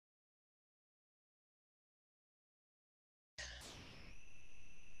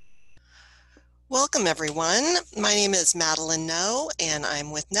Welcome everyone. My name is Madeline No and I'm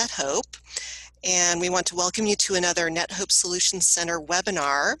with NetHope. And we want to welcome you to another NetHope Solutions Center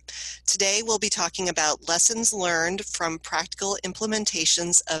webinar. Today we'll be talking about lessons learned from practical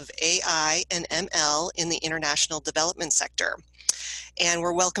implementations of AI and ML in the international development sector. And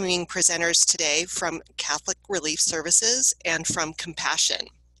we're welcoming presenters today from Catholic Relief Services and from Compassion.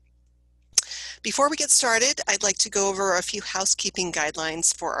 Before we get started, I'd like to go over a few housekeeping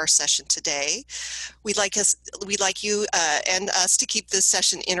guidelines for our session today. We'd like you and us to keep this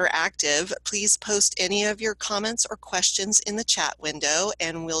session interactive. Please post any of your comments or questions in the chat window,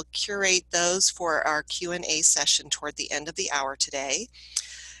 and we'll curate those for our Q&A session toward the end of the hour today.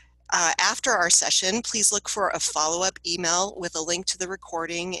 After our session, please look for a follow-up email with a link to the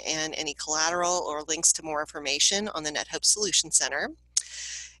recording and any collateral or links to more information on the NetHope Solutions Center.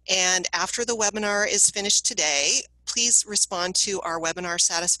 And after the webinar is finished today, please respond to our webinar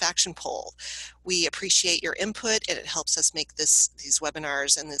satisfaction poll. We appreciate your input, and it helps us make these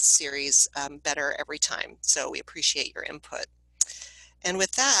webinars and this series better every time. So we appreciate your input. And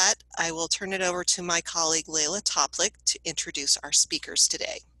with that, I will turn it over to my colleague Layla Toplik to introduce our speakers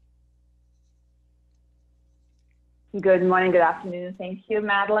today. Good morning, good afternoon. Thank you,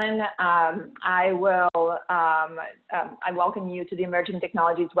 Madeline. I welcome you to the Emerging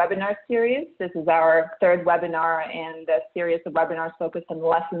Technologies webinar series. This is our third webinar in the series of webinars focused on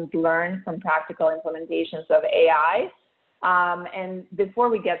lessons learned from practical implementations of AI. And before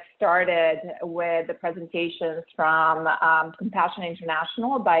we get started with the presentations from Compassion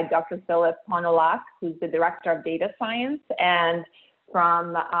International by Dr. Philip Ponolak, who's the Director of Data Science, and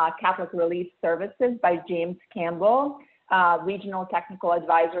from Catholic Relief Services by James Campbell, Regional Technical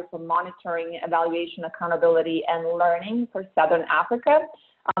Advisor for Monitoring, Evaluation, Accountability, and Learning for Southern Africa.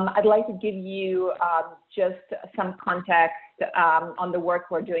 I'd like to give you just some context on the work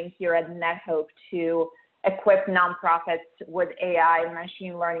we're doing here at NetHope to equip nonprofits with AI and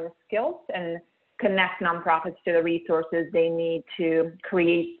machine learning skills and connect nonprofits to the resources they need to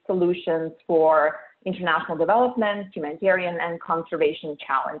create solutions for international development, humanitarian, and conservation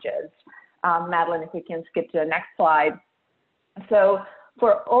challenges. Madeline, if we can skip to the next slide. So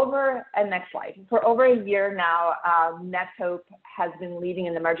next slide. For over a year now, NetHope has been leading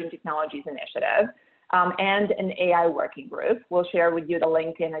an Emerging Technologies initiative and an AI working group. We'll share with you the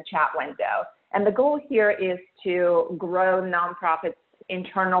link in a chat window. And the goal here is to grow nonprofits'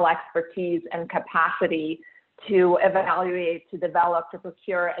 internal expertise and capacity to evaluate, to develop, to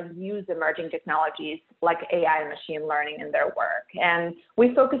procure, and use emerging technologies like AI and machine learning in their work. And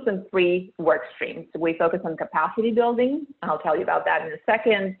we focus on three work streams. We focus on capacity building. I'll tell you about that in a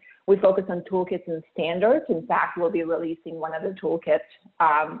second. We focus on toolkits and standards. In fact, we'll be releasing one of the toolkits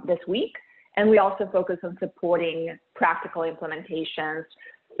this week. And we also focus on supporting practical implementations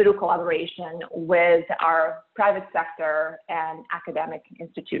through collaboration with our private sector and academic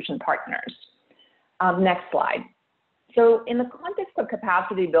institution partners. Next slide. So in the context of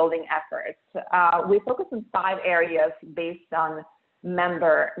capacity building efforts, we focus on 5 areas based on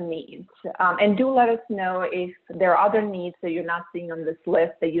member needs. And do let us know if there are other needs that you're not seeing on this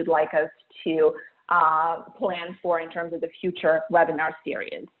list that you'd like us to plan for in terms of the future webinar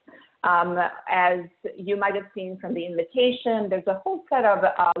series. As you might have seen from the invitation, there's a whole set of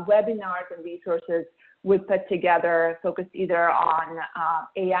webinars and resources we put together focused either on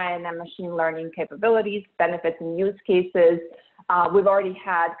AI and machine learning capabilities, benefits and use cases. We've already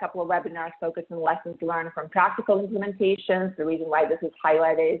had a couple of webinars focused on lessons learned from practical implementations. The reason why this is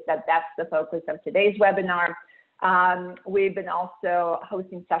highlighted is that that's the focus of today's webinar. We've been also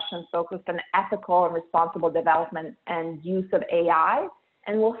hosting sessions focused on ethical and responsible development and use of AI.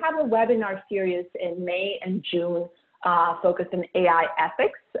 And we'll have a webinar series in May and June focused on AI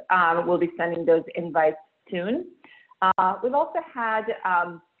ethics. We'll be sending those invites soon. We've also had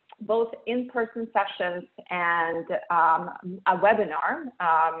both in-person sessions and a webinar.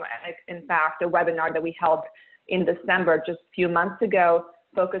 In fact, a webinar that we held in December just a few months ago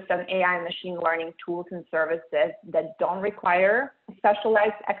focused on AI and machine learning tools and services that don't require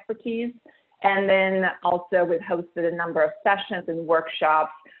specialized expertise. And then also we've hosted a number of sessions and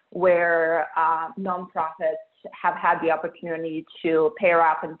workshops where nonprofits have had the opportunity to pair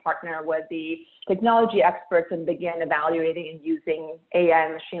up and partner with the technology experts and begin evaluating and using AI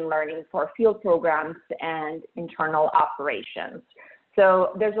and machine learning for field programs and internal operations.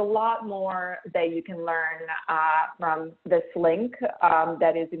 So there's a lot more that you can learn from this link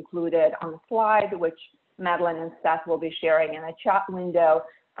that is included on the slide, which Madeline and Seth will be sharing in a chat window,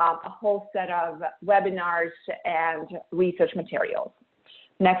 a whole set of webinars and research materials.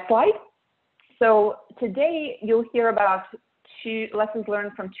 Next slide. So today you'll hear about lessons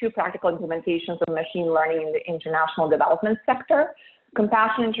learned from two practical implementations of machine learning in the international development sector.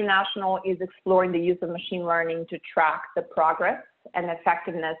 Compassion International is exploring the use of machine learning to track the progress and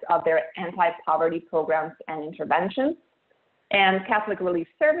effectiveness of their anti-poverty programs and interventions. And Catholic Relief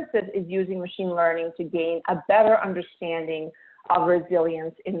Services is using machine learning to gain a better understanding of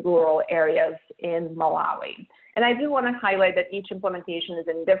resilience in rural areas in Malawi. And I do want to highlight that each implementation is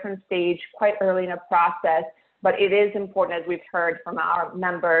in different stage, quite early in a process, but it is important, as we've heard from our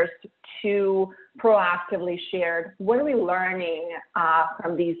members, to proactively share what are we learning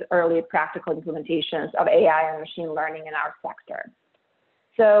from these early practical implementations of AI and machine learning in our sector.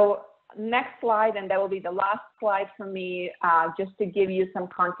 So next slide, and that will be the last slide for me, just to give you some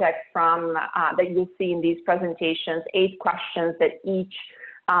context from that you'll see in these presentations, 8 questions that each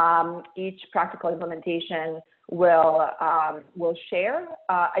practical implementation will share.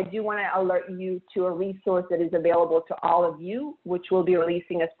 I do want to alert you to a resource that is available to all of you, which we'll be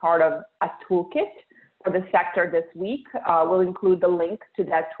releasing as part of a toolkit for the sector this week. We'll include the link to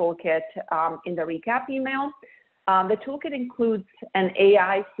that toolkit in the recap email. The toolkit includes an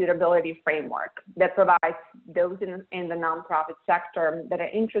AI suitability framework that provides those in the nonprofit sector that are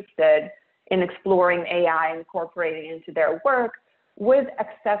interested in exploring AI and incorporating it into their work with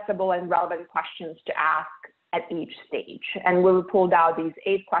accessible and relevant questions to ask at each stage. And we pulled out these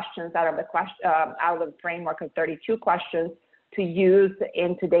 8 questions out of the framework of 32 questions to use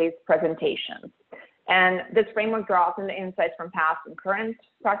in today's presentation. And this framework draws on the insights from past and current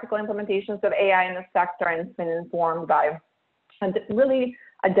practical implementations of AI in the sector, and it's been informed by really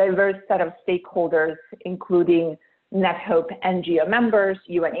a diverse set of stakeholders, including NetHope NGO members,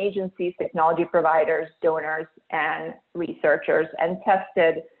 UN agencies, technology providers, donors, and researchers, and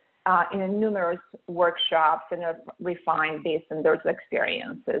tested in numerous workshops and refined based on those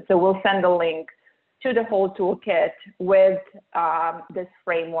experiences. So we'll send a link to the whole toolkit with this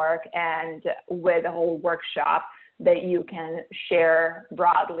framework and with a whole workshop that you can share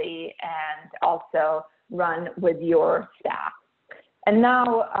broadly and also run with your staff. And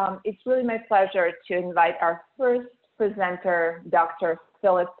now it's really my pleasure to invite our first presenter, Dr.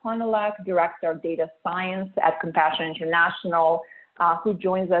 Philip Ponilak, Director of Data Science at Compassion International, who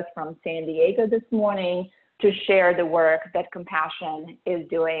joins us from San Diego this morning to share the work that Compassion is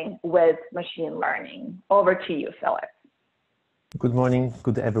doing with machine learning. Over to you, Philip. Good morning,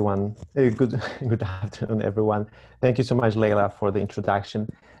 good everyone. Good afternoon, everyone. Thank you so much, Leila, for the introduction.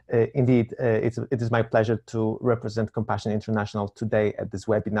 Indeed, it is my pleasure to represent Compassion International today at this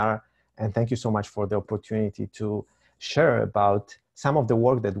webinar. And thank you so much for the opportunity to share about some of the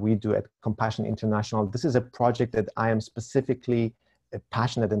work that we do at Compassion International. This is a project that I am specifically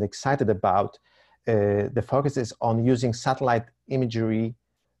passionate and excited about. The focus is on using satellite imagery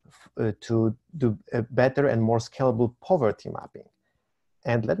to do a better and more scalable poverty mapping.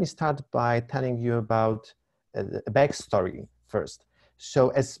 And let me start by telling you about a backstory first. So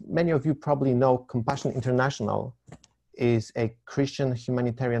as many of you probably know, Compassion International is a Christian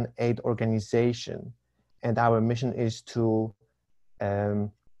humanitarian aid organization, and our mission is to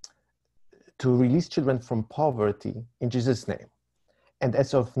release children from poverty in Jesus' name. And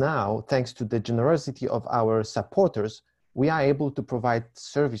as of now, thanks to the generosity of our supporters, we are able to provide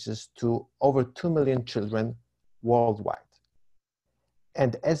services to over 2 million children worldwide.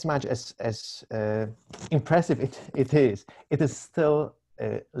 And as much as impressive it is still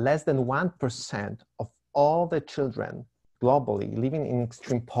less than 1% of all the children globally living in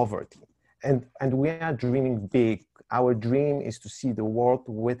extreme poverty. And we are dreaming big. Our dream is to see the world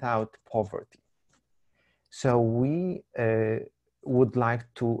without poverty. So we would like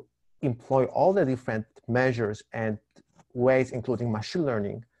to employ all the different measures and ways, including machine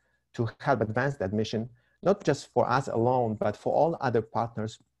learning, to help advance that mission, not just for us alone, but for all other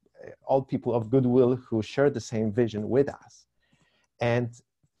partners, all people of goodwill who share the same vision with us. And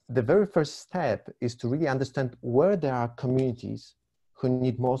the very first step is to really understand where there are communities who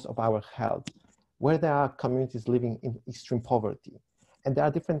need most of our help, where there are communities living in extreme poverty. And there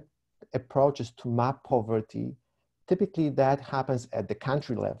are different approaches to map poverty. Typically that happens at the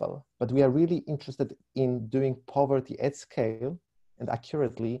country level, but we are really interested in doing poverty at scale and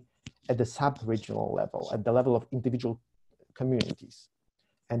accurately at the sub-regional level, at the level of individual communities.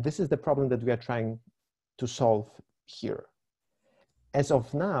 And this is the problem that we are trying to solve here. As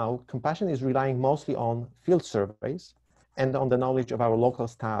of now, Compassion is relying mostly on field surveys and on the knowledge of our local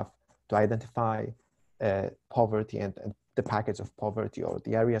staff to identify poverty and the packets of poverty or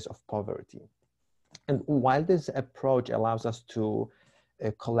the areas of poverty. And while this approach allows us to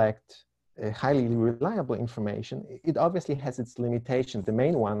collect highly reliable information, it obviously has its limitations. The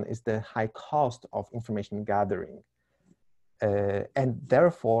main one is the high cost of information gathering. And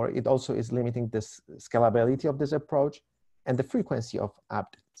therefore, it also is limiting the scalability of this approach and the frequency of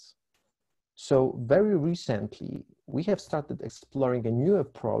updates. So very recently, we have started exploring a new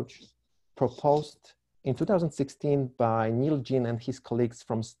approach proposed in 2016 by Neil Jean and his colleagues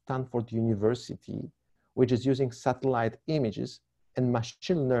from Stanford University, which is using satellite images and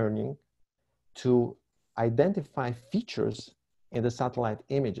machine learning to identify features in the satellite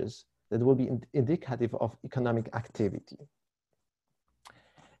images that will be indicative of economic activity.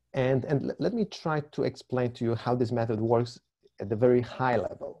 And let me try to explain to you how this method works at the very high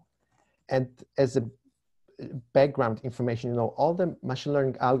level. And as a background information, you know, all the machine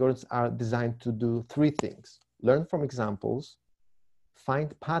learning algorithms are designed to do three things: learn from examples,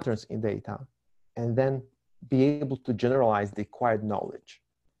 find patterns in data, and then be able to generalize the acquired knowledge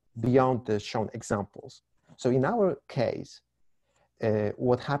beyond the shown examples. So in our case,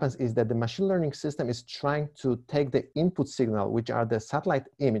 what happens is that the machine learning system is trying to take the input signal, which are the satellite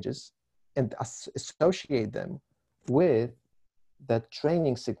images, and associate them with the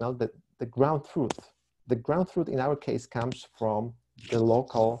training signal, the ground truth. The ground truth in our case comes from the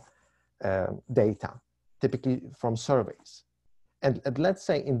local data, typically from surveys. And let's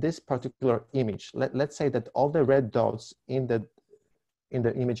say in this particular image, let's say that all the red dots in the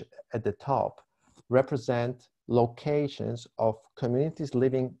image at the top represent locations of communities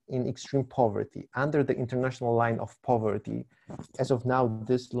living in extreme poverty, under the international line of poverty. As of now,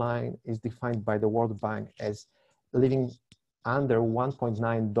 this line is defined by the World Bank as living under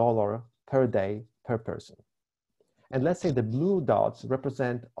 $1.9 per day per person. And let's say the blue dots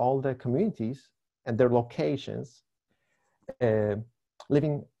represent all the communities and their locations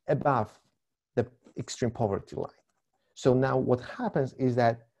living above the extreme poverty line. So now what happens is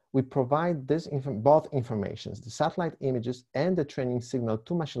that we provide this both informations, the satellite images and the training signal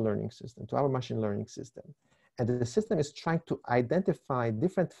to machine learning system, to our machine learning system. And the system is trying to identify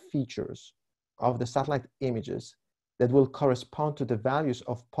different features of the satellite images that will correspond to the values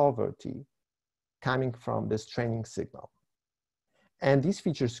of poverty coming from this training signal. And these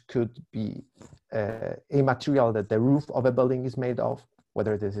features could be a material that the roof of a building is made of,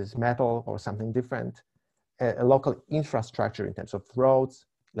 whether this is metal or something different, a local infrastructure in terms of roads,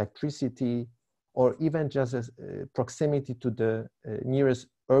 electricity, or even just as proximity to the nearest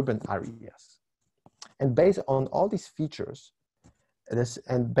urban areas. And based on all these features,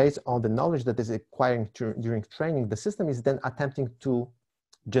 and based on the knowledge that is acquiring during training, the system is then attempting to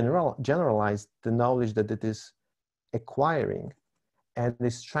generalize the knowledge that it is acquiring, and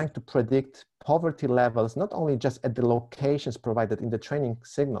is trying to predict poverty levels, not only just at the locations provided in the training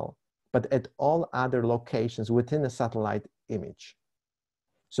signal, but at all other locations within a satellite image.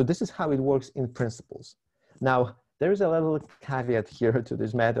 So this is how it works in principles. Now, there is a little caveat here to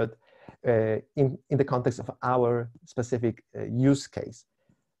this method in the context of our specific use case.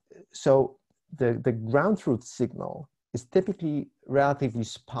 So the ground truth signal is typically relatively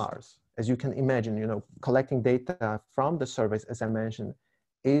sparse. As you can imagine, you know, collecting data from the surveys, as I mentioned,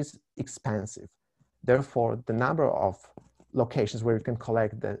 is expensive. Therefore, the number of locations where you can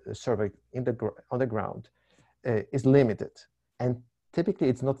collect the survey on the ground is limited. And typically,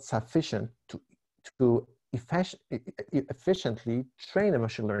 it's not sufficient to efficiently train a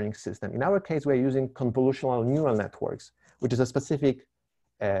machine learning system. In our case, we're using convolutional neural networks, which is a specific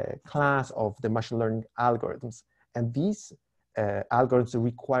class of the machine learning algorithms. And these algorithms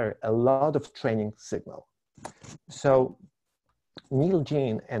require a lot of training signal. So Neil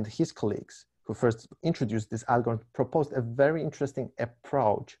Jean and his colleagues, who first introduced this algorithm, proposed a very interesting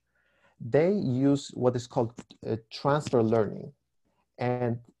approach. They use what is called transfer learning.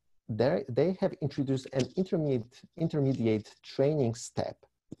 And they have introduced an intermediate training step,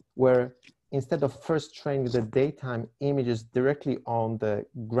 where instead of first training the daytime images directly on the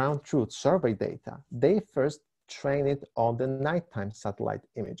ground truth survey data, they first train it on the nighttime satellite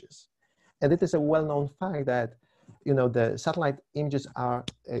images. And it is a well-known fact that, you know, the satellite images are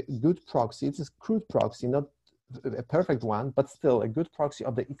a good proxy. It's a crude proxy, not a perfect one, but still a good proxy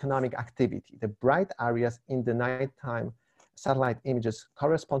of the economic activity. The bright areas in the nighttime satellite images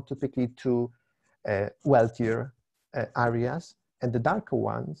correspond typically to wealthier areas, and the darker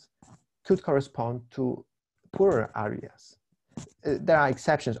ones could correspond to poorer areas. There are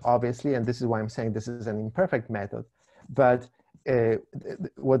exceptions, obviously, and this is why I'm saying this is an imperfect method. But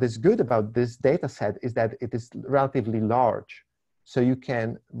what is good about this data set is that it is relatively large. So you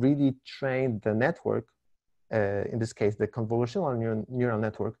can really train the network, in this case, the convolutional neural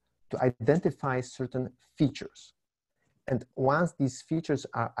network, to identify certain features. And once these features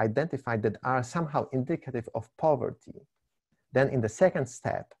are identified that are somehow indicative of poverty, then in the second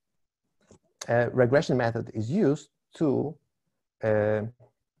step, a regression method is used to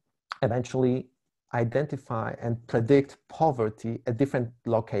eventually identify and predict poverty at different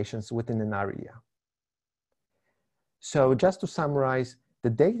locations within an area. So just to summarize, the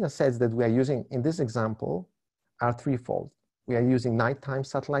data sets that we are using in this example are threefold. We are using nighttime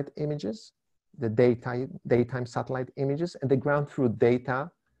satellite images, the daytime satellite images, and the ground truth data,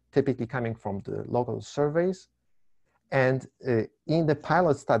 typically coming from the local surveys. And in the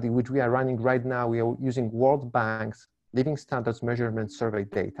pilot study, which we are running right now, we are using World Bank's Living Standards Measurement Survey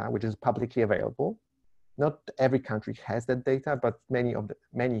data, which is publicly available. Not every country has that data, but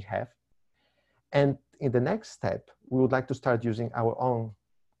many have. And in the next step, we would like to start using our own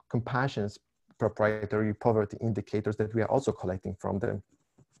Compassion's proprietary poverty indicators that we are also collecting from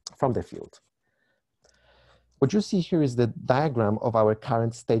the field. What you see here is the diagram of our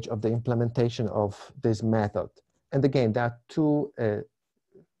current stage of the implementation of this method. And again, there are two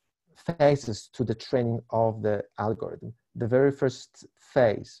phases to the training of the algorithm. The very first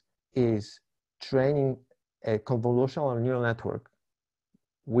phase is training a convolutional neural network,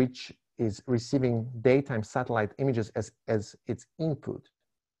 which is receiving daytime satellite images as its input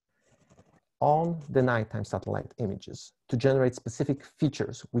on the nighttime satellite images to generate specific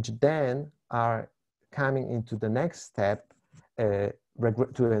features, which then are coming into the next step to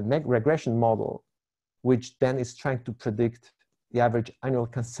a regression model, which then is trying to predict the average annual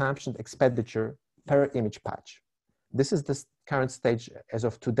consumption expenditure per image patch. This is the current stage as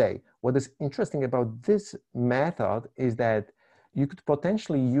of today. What is interesting about this method is that you could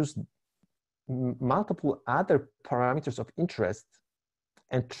potentially use multiple other parameters of interest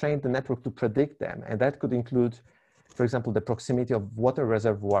and train the network to predict them. And that could include, for example, the proximity of water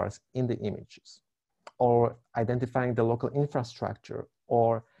reservoirs in the images, or identifying the local infrastructure,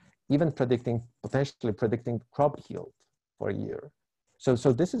 or even potentially predicting crop yield for a year. So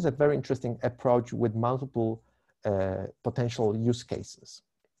this is a very interesting approach with multiple potential use cases.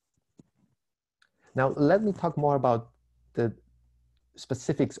 Now, let me talk more about the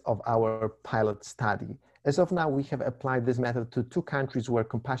specifics of our pilot study. As of now, we have applied this method to 2 countries where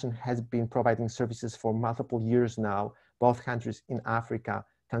Compassion has been providing services for multiple years now, both countries in Africa,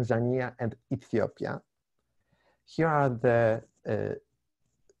 Tanzania and Ethiopia. Here are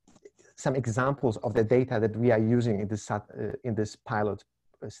some examples of the data that we are using in this pilot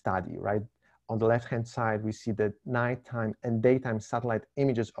study, right? On the left-hand side, we see the nighttime and daytime satellite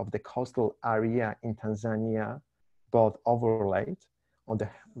images of the coastal area in Tanzania, both overlaid. On the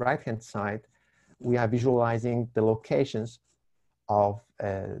right-hand side, we are visualizing the locations of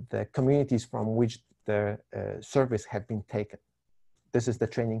the communities from which the surveys have been taken. This is the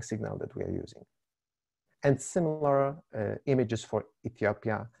training signal that we are using. And similar images for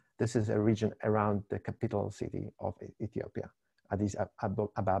Ethiopia. This is a region around the capital city of Ethiopia, Addis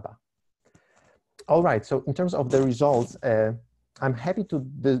Ababa. All right, so in terms of the results, I'm happy to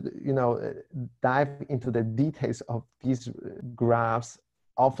dive into the details of these graphs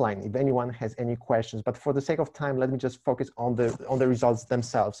offline if anyone has any questions, but for the sake of time, let me just focus on the results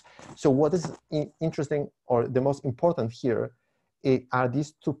themselves. So what is interesting, or the most important here, are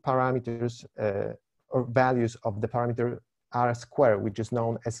these 2 parameters or values of the parameter R squared, which is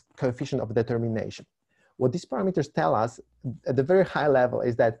known as coefficient of determination. What these parameters tell us at the very high level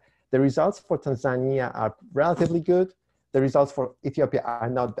is that the results for Tanzania are relatively good. The results for Ethiopia are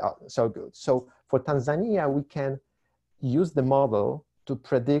not so good. So for Tanzania, we can use the model to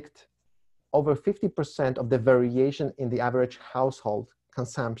predict over 50% of the variation in the average household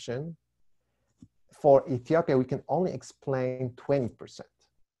consumption. For Ethiopia, we can only explain 20%.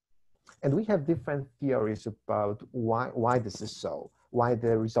 And we have different theories about why this is so, why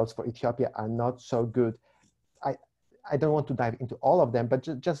the results for Ethiopia are not so good. I don't want to dive into all of them, but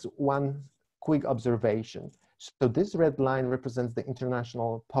just one quick observation. So this red line represents the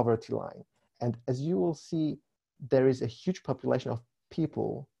international poverty line. And as you will see, there is a huge population of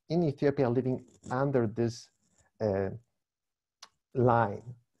people in Ethiopia living under this line,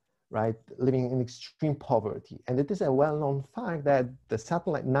 right? Living in extreme poverty. And it is a well-known fact that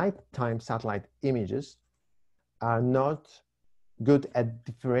the nighttime satellite images are not good at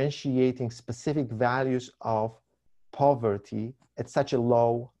differentiating specific values of poverty at such a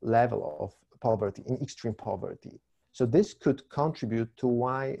low level of poverty, in extreme poverty. So this could contribute to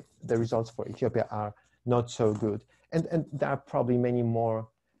why the results for Ethiopia are not so good. And there are probably many more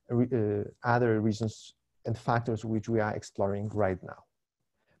other reasons and factors which we are exploring right now.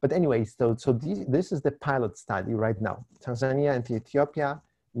 But anyway, so this is the pilot study right now, Tanzania and Ethiopia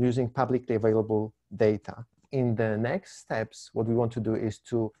using publicly available data. In the next steps, what we want to do is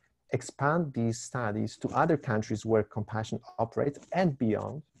to expand these studies to other countries where Compassion operates and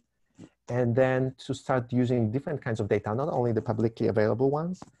beyond, and then to start using different kinds of data, not only the publicly available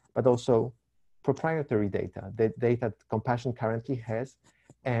ones, but also proprietary data, the data that Compassion currently has,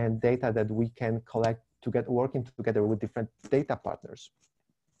 and data that we can collect to get working together with different data partners,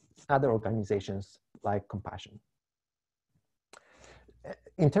 other organizations like Compassion.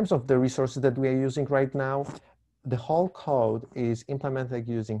 In terms of the resources that we are using right now, the whole code is implemented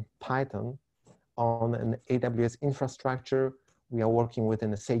using Python on an AWS infrastructure. We are working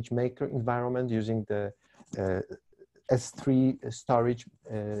within a SageMaker environment using the S3 storage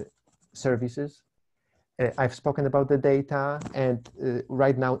services. I've spoken about the data, and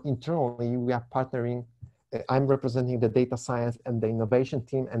right now internally we are partnering. I'm representing the data science and the innovation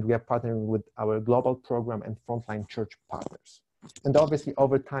team, and we are partnering with our global program and frontline church partners. And obviously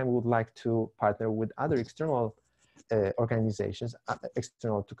over time we would like to partner with other external organizations,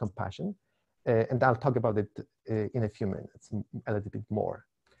 external to Compassion, and I'll talk about it in a few minutes, a little bit more.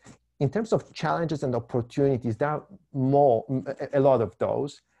 In terms of challenges and opportunities, there are a lot of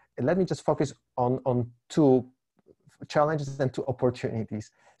those. And let me just focus on two challenges and two opportunities.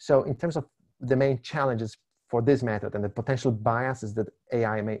 So in terms of the main challenges for this method and the potential biases that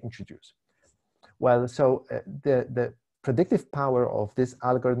AI may introduce. Well, so the predictive power of this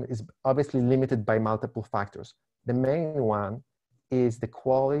algorithm is obviously limited by multiple factors. The main one is the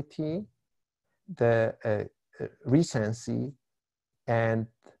quality, the recency, and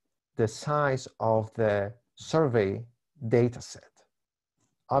the size of the survey data set.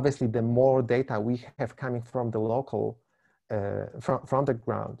 Obviously, the more data we have coming from the local, from the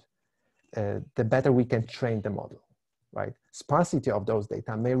ground, the better we can train the model, right? Sparsity of those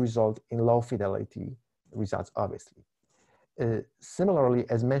data may result in low fidelity results, obviously. Similarly,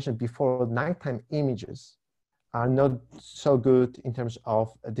 as mentioned before, nighttime images are not so good in terms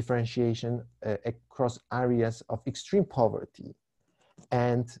of differentiation across areas of extreme poverty.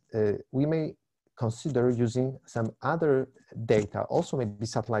 And we may consider using some other data, also maybe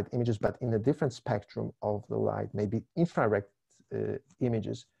satellite images, but in a different spectrum of the light, maybe infrared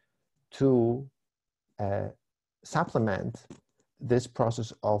images, to supplement this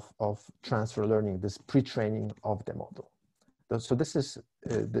process of transfer learning, this pre-training of the model. So these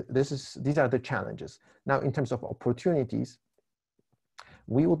are the challenges. Now, in terms of opportunities,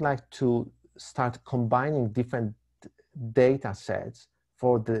 we would like to start combining different data sets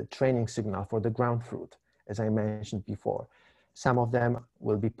for the training signal, for the ground truth, as I mentioned before. Some of them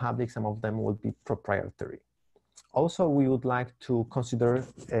will be public, some of them will be proprietary. Also, we would like to consider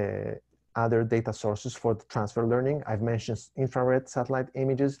other data sources for the transfer learning. I've mentioned infrared satellite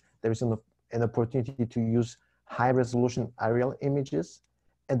images. There is an opportunity to use high resolution aerial images,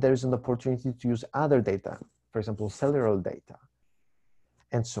 and there is an opportunity to use other data, for example, cellular data,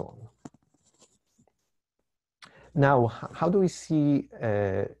 and so on. Now, how do we see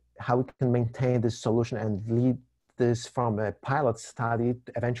how we can maintain this solution and lead this from a pilot study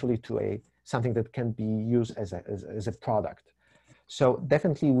eventually to something that can be used as a product? So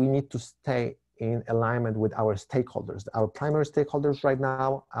definitely we need to stay in alignment with our stakeholders. Our primary stakeholders right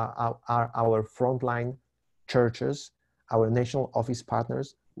now are our frontline churches, our national office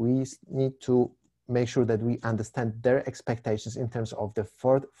partners. We need to make sure that we understand their expectations in terms of the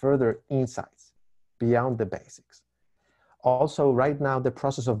further insights beyond the basics. Also, right now, the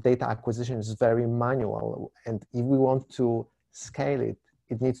process of data acquisition is very manual, and if we want to scale it,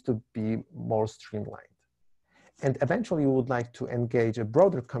 it needs to be more streamlined. And eventually, we would like to engage a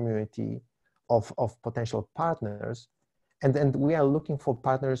broader community of potential partners, and we are looking for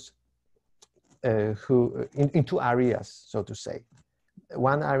partners who in two areas, so to say.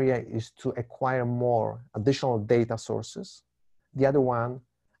 One area is to acquire more additional data sources. The other one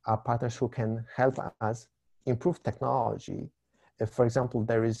are partners who can help us improve technology. For example,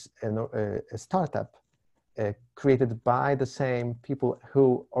 there is a startup created by the same people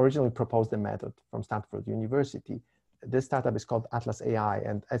who originally proposed the method from Stanford University. This startup is called Atlas AI.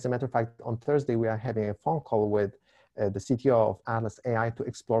 And as a matter of fact, on Thursday, we are having a phone call with the CTO of Atlas AI to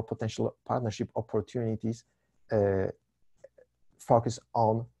explore potential partnership opportunities focused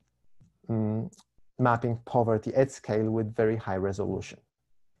on mapping poverty at scale with very high resolution.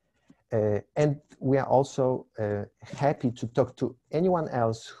 And we are also happy to talk to anyone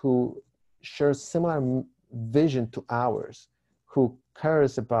else who shares similar vision to ours, who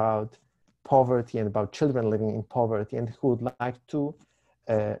cares about poverty and about children living in poverty, and who would like to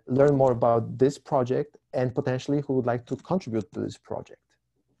learn more about this project and potentially who would like to contribute to this project.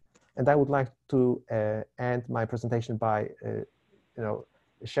 And I would like to end my presentation by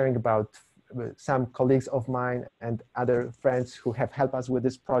sharing about some colleagues of mine and other friends who have helped us with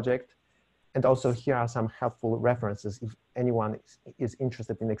this project. And also here are some helpful references anyone is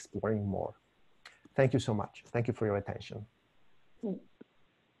interested in exploring more. Thank you so much. Thank you for your attention.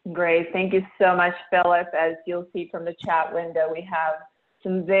 Great. Thank you so much, Philip. As you'll see from the chat window, we have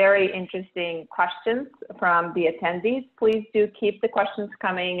some very interesting questions from the attendees. Please do keep the questions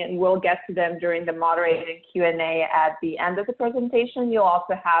coming, and we'll get to them during the moderated Q&A at the end of the presentation. You'll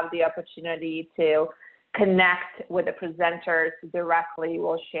also have the opportunity to connect with the presenters directly.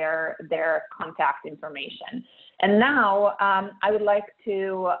 We'll share their contact information. And now I would like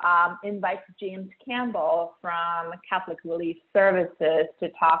to invite James Campbell from Catholic Relief Services to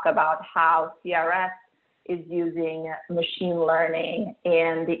talk about how CRS is using machine learning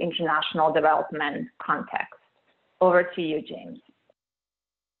in the international development context. Over to you, James.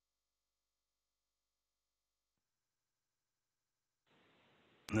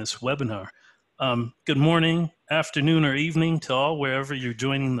 This webinar. Good morning, afternoon, or evening to all, wherever you're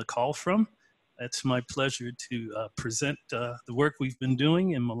joining the call from. It's my pleasure to present the work we've been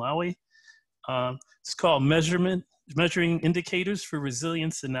doing in Malawi. It's called Measuring Indicators for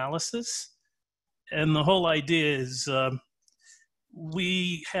Resilience Analysis. And the whole idea is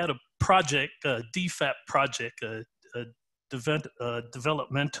we had a project, a DFAP project, a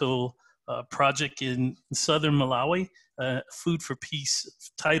developmental project in southern Malawi, Food for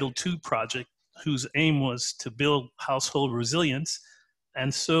Peace Title II project, whose aim was to build household resilience.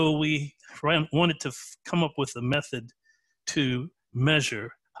 And so we wanted to come up with a method to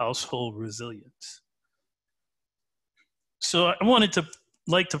measure household resilience. So I wanted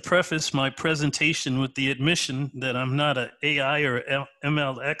to preface my presentation with the admission that I'm not an AI or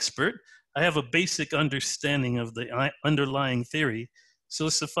ML expert. I have a basic understanding of the underlying theory. So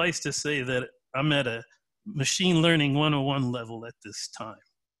suffice to say that I'm at a machine learning 101 level at this time.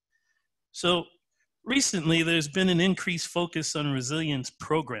 So recently, there's been an increased focus on resilience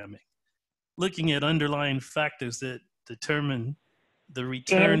programming, looking at underlying factors that determine the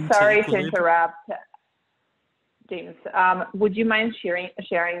return James, sorry to to interrupt. James, would you mind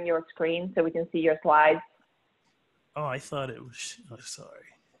sharing your screen so we can see your slides? Oh, I thought it was, oh, sorry.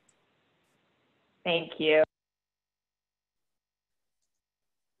 Thank you.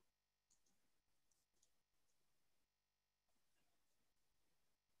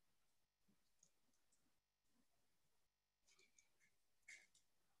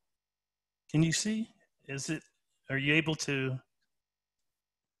 Can you see? Are you able to?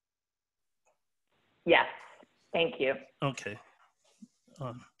 Yes, thank you. Okay,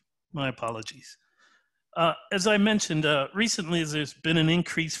 my apologies. As I mentioned, recently there's been an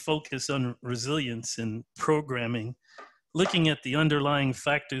increased focus on resilience in programming, looking at the underlying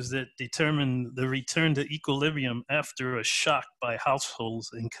factors that determine the return to equilibrium after a shock by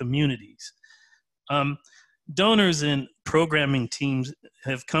households and communities. Donors and programming teams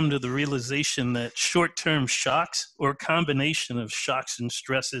have come to the realization that short-term shocks or a combination of shocks and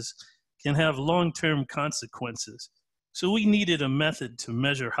stresses can have long-term consequences. So we needed a method to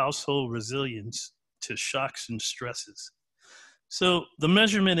measure household resilience to shocks and stresses. So the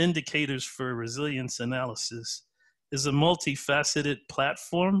measurement indicators for resilience analysis is a multifaceted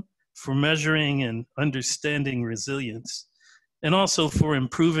platform for measuring and understanding resilience, and also for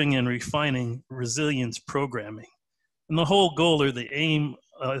improving and refining resilience programming. And the whole goal or the aim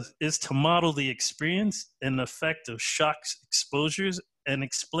is to model the experience and effect of shocks exposures and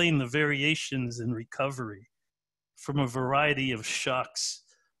explain the variations in recovery from a variety of shocks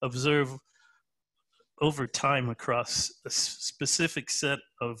observed over time across a specific set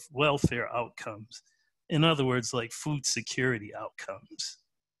of welfare outcomes. In other words, like food security outcomes.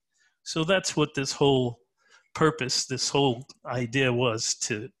 So that's what this whole purpose, this whole idea was,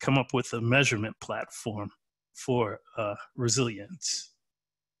 to come up with a measurement platform for resilience.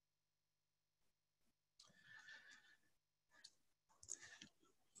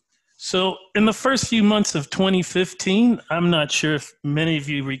 So in the first few months of 2015, I'm not sure if many of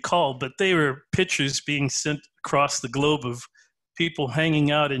you recall, but there were pictures being sent across the globe of people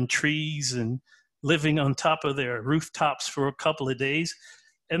hanging out in trees and living on top of their rooftops for a couple of days.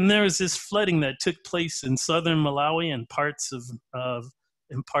 And there was this flooding that took place in southern Malawi and parts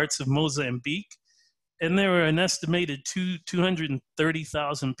of Mozambique. And there were an estimated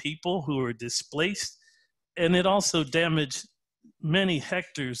 230,000 people who were displaced. And it also damaged many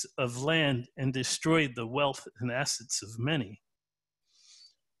hectares of land and destroyed the wealth and assets of many.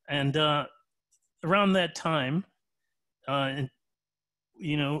 And around that time,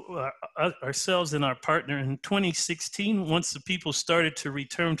 ourselves and our partner in 2016, once the people started to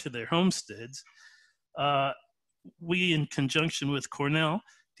return to their homesteads, we, in conjunction with Cornell,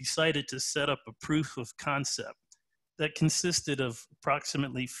 decided to set up a proof of concept that consisted of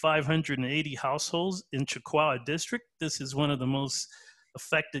approximately 580 households in Chikwawa district. This is one of the most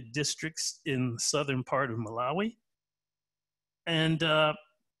affected districts in the southern part of Malawi. And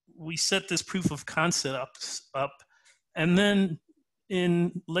we set this proof of concept up. And then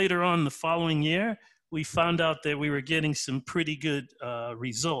later on the following year, we found out that we were getting some pretty good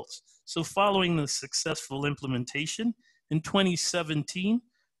results. So following the successful implementation, in 2017,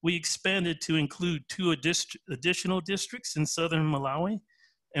 we expanded to include 2 additional districts in southern Malawi,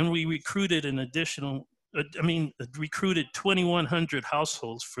 and we recruited recruited 2,100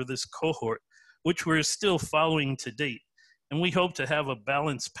 households for this cohort, which we're still following to date. And we hope to have a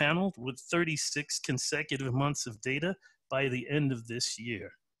balanced panel with 36 consecutive months of data by the end of this year.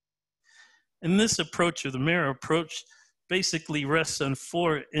 And this approach, or the MIRA approach, basically rests on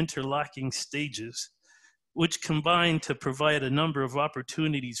 4 interlocking stages, which combine to provide a number of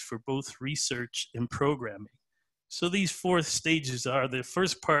opportunities for both research and programming. So these 4 stages are: the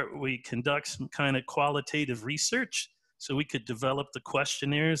first part, we conduct some kind of qualitative research so we could develop the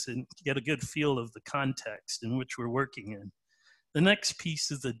questionnaires and get a good feel of the context in which we're working in. The next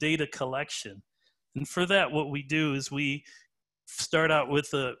piece is the data collection. And for that, what we do is we start out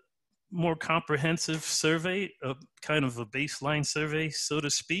with a more comprehensive survey, a kind of a baseline survey, so to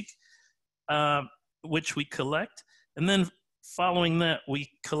speak, which we collect. And then following that, we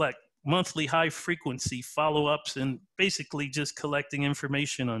collect monthly high frequency follow-ups and basically just collecting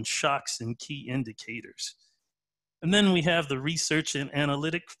information on shocks and key indicators. And then we have the research and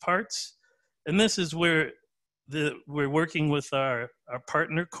analytic parts. And this is where we're working with our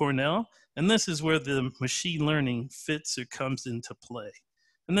partner, Cornell. And this is where the machine learning fits or comes into play.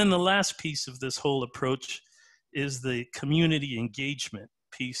 And then the last piece of this whole approach is the community engagement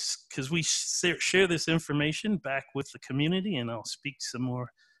piece, because we share this information back with the community, and I'll speak some more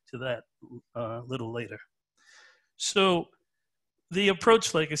to that a little later. So the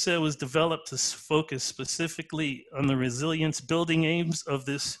approach, like I said, was developed to focus specifically on the resilience building aims of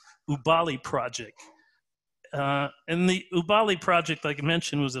this Ubali project. And the Ubali project, like I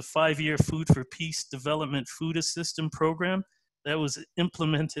mentioned, was a 5-year Food for Peace Development Food Assistance Program that was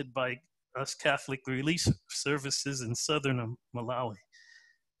implemented by us Catholic Relief Services in southern Malawi.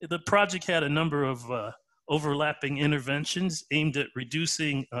 The project had a number of overlapping interventions aimed at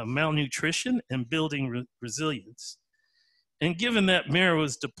reducing malnutrition and building resilience. And given that MIRA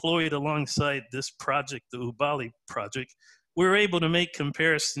was deployed alongside this project, the Ubali project, we were able to make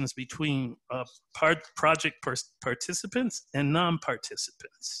comparisons between project participants and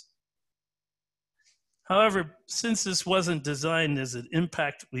non-participants. However, since this wasn't designed as an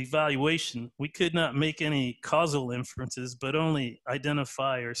impact evaluation, we could not make any causal inferences, but only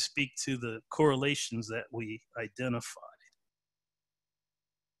identify or speak to the correlations that we identified.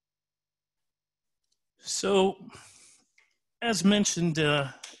 So, as mentioned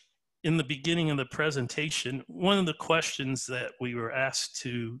in the beginning of the presentation, one of the questions that we were asked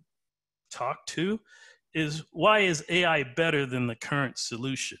to talk to is, why is AI better than the current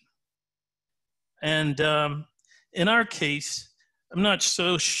solution? And in our case, I'm not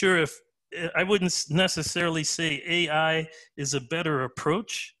so sure if, I wouldn't necessarily say AI is a better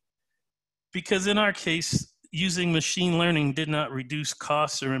approach, because in our case, using machine learning did not reduce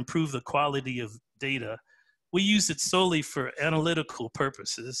costs or improve the quality of data. We used it solely for analytical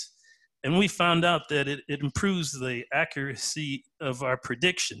purposes, and we found out that it improves the accuracy of our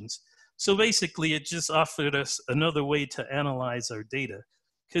predictions. So basically, it just offered us another way to analyze our data,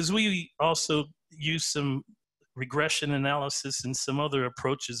 because we also use some regression analysis and some other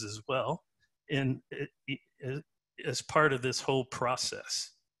approaches as well as part of this whole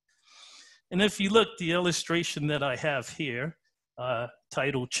process. And if you look, the illustration that I have here,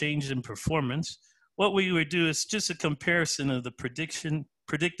 titled Change in Performance, what we would do is just a comparison of the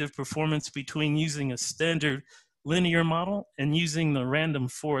predictive performance between using a standard linear model and using the random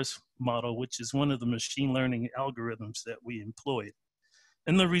forest model, which is one of the machine learning algorithms that we employed.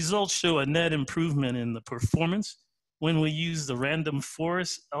 And the results show a net improvement in the performance when we use the random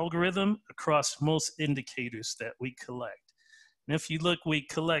forest algorithm across most indicators that we collect. And if you look, we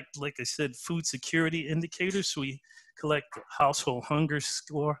collect, like I said, food security indicators. So we collect the household hunger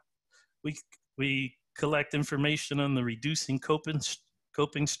score. We collect information on the reducing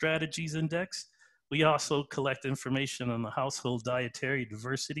coping strategies index. We also collect information on the household dietary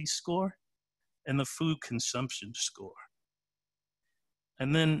diversity score and the food consumption score.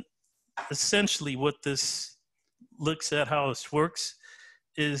 And then essentially what this looks at, how this works,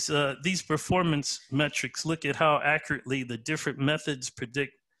 is these performance metrics look at how accurately the different methods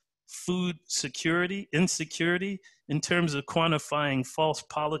predict food security, insecurity, in terms of quantifying false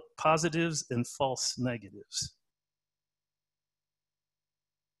positives and false negatives.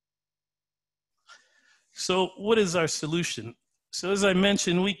 So what is our solution? So as I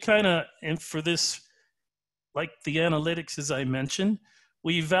mentioned, we kind of, and for this, like the analytics, as I mentioned,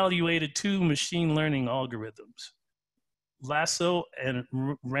 we evaluated 2 machine learning algorithms, LASSO and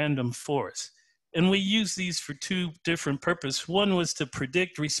random forest. And we use these for 2 different purposes. One was to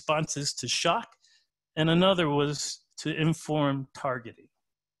predict responses to shock, and another was to inform targeting.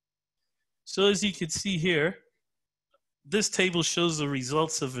 So as you can see here, this table shows the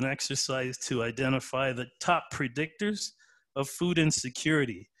results of an exercise to identify the top predictors of food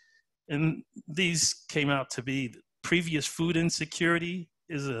insecurity. And these came out to be previous food insecurity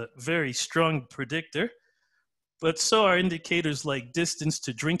is a very strong predictor, but so are indicators like distance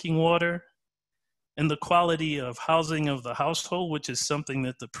to drinking water and the quality of housing of the household, which is something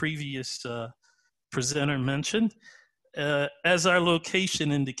that the previous presenter mentioned, as our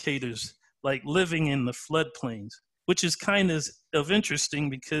location indicators like living in the floodplains, which is kind of interesting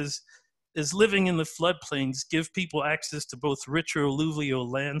because as living in the floodplains give people access to both richer alluvial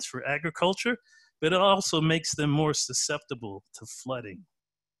lands for agriculture, but it also makes them more susceptible to flooding.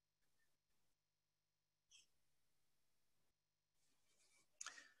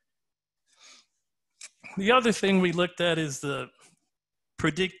 The other thing we looked at is the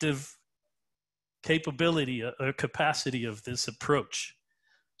predictive capability or capacity of this approach.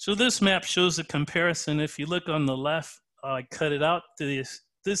 So this map shows a comparison. If you look on the left, I cut it out. This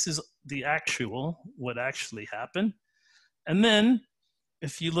is the actual, what actually happened. And then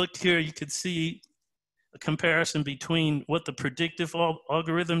if you look here, you could see a comparison between what the predictive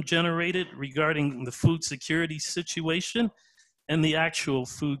algorithm generated regarding the food security situation and the actual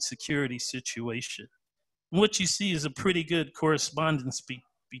food security situation. And what you see is a pretty good correspondence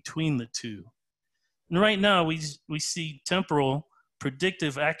between the 2. And right now we see temporal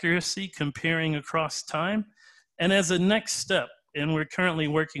predictive accuracy comparing across time. And as a next step, and we're currently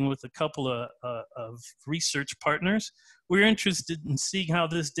working with a couple of research partners, we're interested in seeing how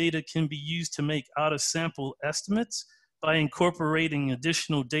this data can be used to make out-of-sample estimates by incorporating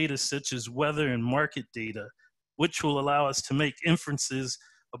additional data such as weather and market data, which will allow us to make inferences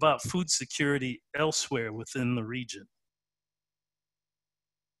about food security elsewhere within the region.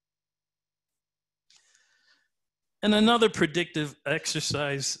 And another predictive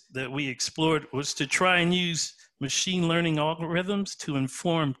exercise that we explored was to try and use machine learning algorithms to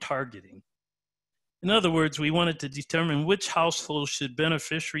inform targeting. In other words, we wanted to determine which households should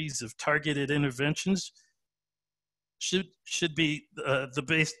beneficiaries of targeted interventions should be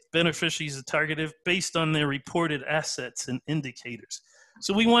the beneficiaries of targeted based on their reported assets and indicators.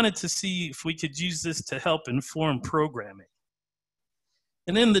 So we wanted to see if we could use this to help inform programming.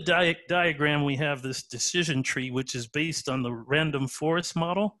 And in the diagram, we have this decision tree, which is based on the random forest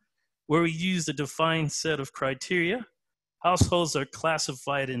model, where we use a defined set of criteria. Households are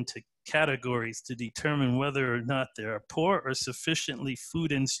classified into categories to determine whether or not they are poor or sufficiently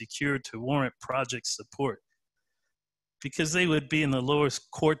food insecure to warrant project support, because they would be in the lowest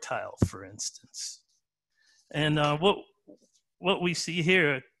quartile, for instance. And what we see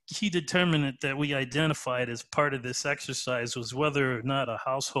here, a key determinant that we identified as part of this exercise was whether or not a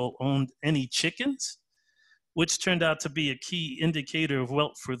household owned any chickens, which turned out to be a key indicator of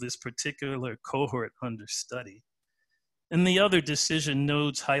wealth for this particular cohort under study. And the other decision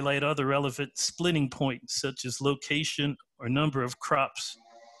nodes highlight other relevant splitting points, such as location or number of crops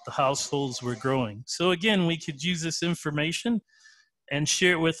the households were growing. So again, we could use this information and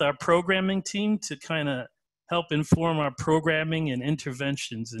share it with our programming team to kind of help inform our programming and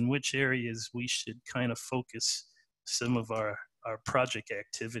interventions in which areas we should kind of focus some of our project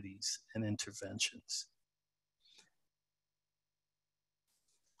activities and interventions.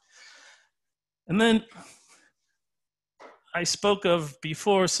 And then I spoke of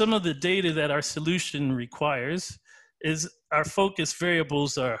before, some of the data that our solution requires is our focus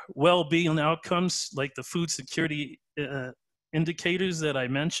variables are well-being outcomes like the food security indicators that I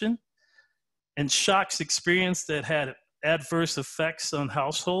mentioned, and shocks experienced that had adverse effects on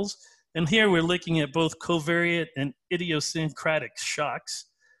households. And here we're looking at both covariate and idiosyncratic shocks.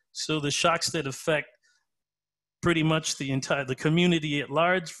 So the shocks that affect pretty much the community at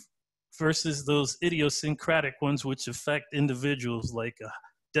large versus those idiosyncratic ones which affect individuals, like a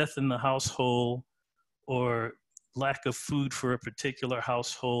death in the household or lack of food for a particular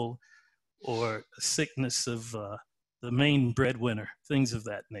household or a sickness of the main breadwinner, things of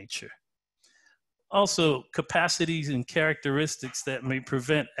that nature. Also, capacities and characteristics that may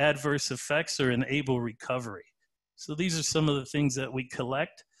prevent adverse effects or enable recovery. So these are some of the things that we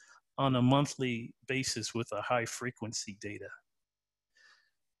collect on a monthly basis with a high frequency data.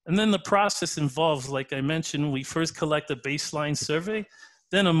 And then the process involves, like I mentioned, we first collect a baseline survey,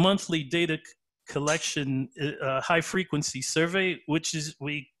 then a monthly data collection, high frequency survey, which is,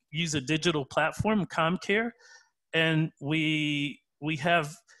 we use a digital platform, ComCare, and we've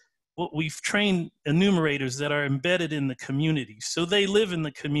trained enumerators that are embedded in the communities. So they live in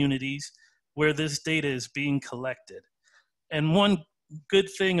the communities where this data is being collected. And one good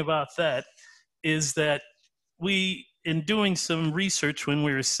thing about that is that we, in doing some research when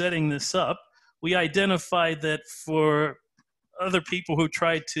we were setting this up, we identified that for other people who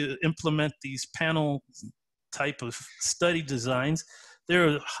tried to implement these panel type of study designs, there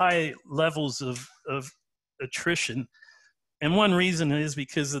are high levels of attrition. And one reason is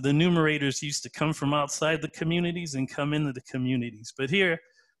because of the enumerators used to come from outside the communities and come into the communities. But here,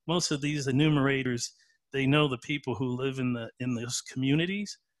 most of these enumerators, they know the people who live in those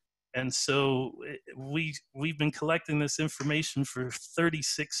communities. And so we've been collecting this information for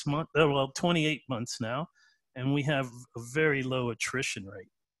 36 months, well, 28 months now, and we have a very low attrition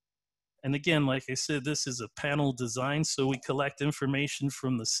rate. And again, like I said, this is a panel design, so we collect information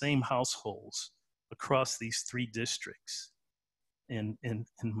from the same households across these 3 districts in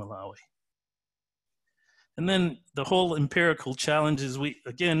Malawi. And then the whole empirical challenge is we,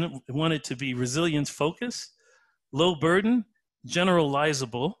 again, want it to be resilience focused, low burden,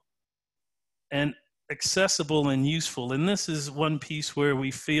 generalizable, and accessible and useful. And this is one piece where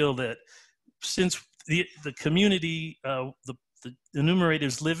we feel that since the community, the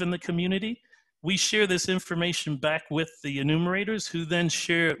enumerators live in the community, we share this information back with the enumerators who then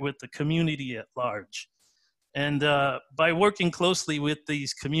share it with the community at large. And by working closely with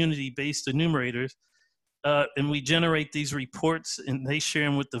these community-based enumerators, and we generate these reports and they share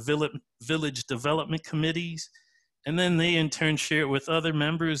them with the village development committees, and then they in turn share it with other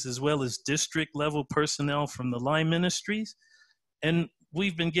members as well as district level personnel from the line ministries. And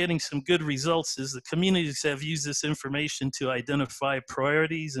we've been getting some good results as the communities have used this information to identify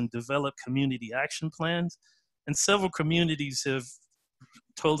priorities and develop community action plans. And several communities have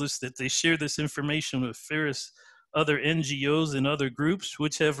told us that they share this information with various other NGOs and other groups,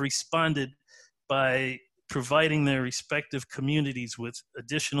 which have responded by providing their respective communities with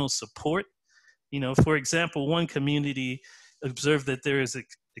additional support. You know, for example, one community observed that there is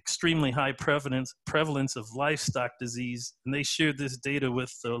extremely high prevalence of livestock disease, and they shared this data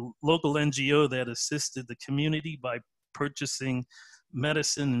with the local NGO that assisted the community by purchasing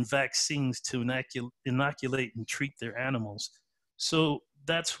medicine and vaccines to inoculate and treat their animals. So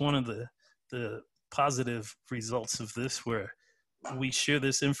that's one of the positive results of this, where we share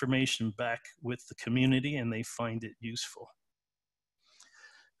this information back with the community and they find it useful.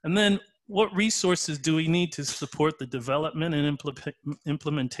 And then what resources do we need to support the development and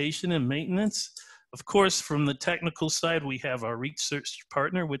implementation and maintenance? Of course, from the technical side, we have our research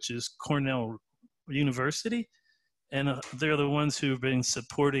partner, which is Cornell University. And they're the ones who have been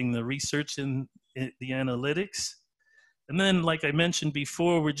supporting the research and the analytics. And then, like I mentioned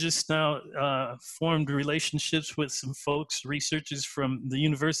before, we're just now formed relationships with some folks, researchers from the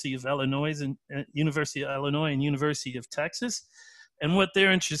University of Illinois and University of Texas. And what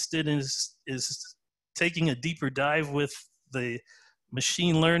they're interested in is taking a deeper dive with the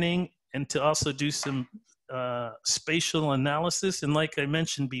machine learning and to also do some spatial analysis. And like I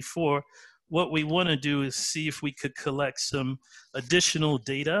mentioned before, what we want to do is see if we could collect some additional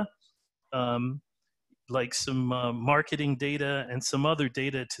data, like some marketing data and some other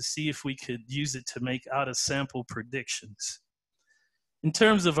data to see if we could use it to make out-of-sample predictions. In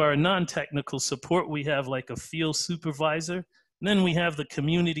terms of our non-technical support, we have like a field supervisor. And then we have the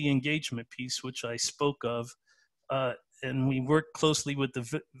community engagement piece, which I spoke of, and we work closely with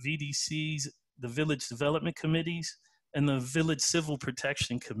the VDCs, the village development committees, and the village civil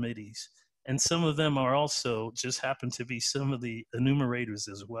protection committees. And some of them are also just happen to be some of the enumerators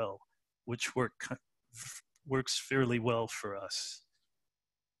as well, which works fairly well for us.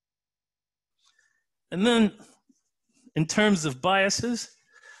 And then in terms of biases,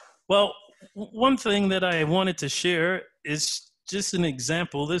 well, one thing that I wanted to share is just an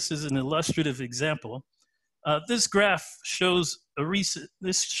example. This is an illustrative example. This graph shows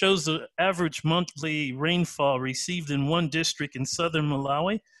the average monthly rainfall received in one district in southern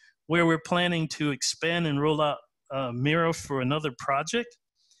Malawi, where we're planning to expand and roll out MIRA for another project.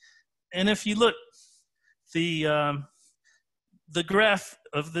 And if you look, the graph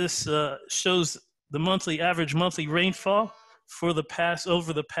of this shows the average monthly rainfall for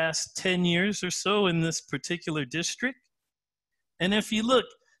over the past 10 years or so in this particular district. And if you look,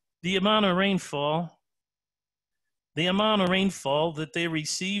 the amount of rainfall that they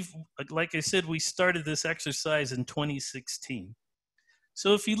receive, like I said, we started this exercise in 2016.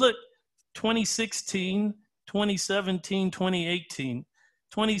 So if you look, 2016, 2017, 2018,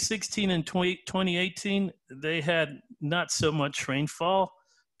 2016 and 2018, they had not so much rainfall.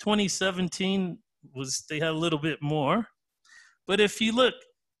 2017 they had a little bit more. But if you look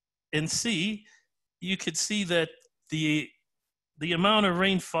and see, you could see that the amount of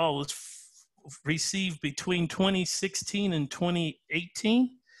rainfall was received between 2016 and 2018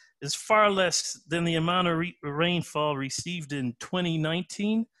 is far less than the amount of rainfall received in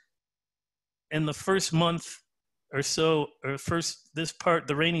 2019 and the first month or so, or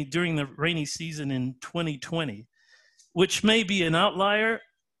during the rainy season in 2020, which may be an outlier,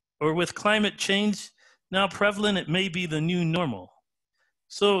 or with climate change now prevalent, it may be the new normal.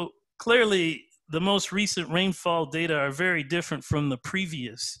 So clearly, the most recent rainfall data are very different from the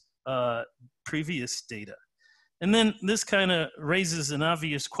previous data. And then this kind of raises an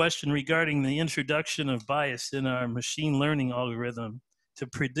obvious question regarding the introduction of bias in our machine learning algorithm to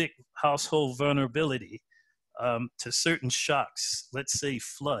predict household vulnerability to certain shocks, let's say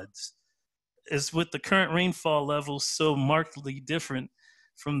floods. As with the current rainfall levels so markedly different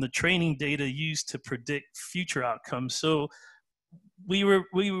from the training data used to predict future outcomes. So we were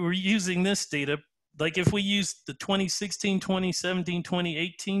using this data, like if we use the 2016, 2017,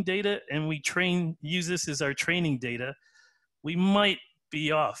 2018 data and we use this as our training data, we might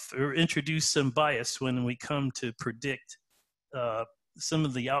be off or introduce some bias when we come to predict some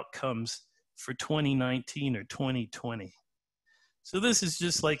of the outcomes for 2019 or 2020. So this is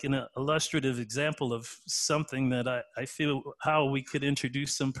just like an illustrative example of something that I feel how we could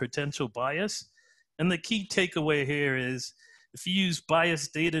introduce some potential bias. And the key takeaway here is if you use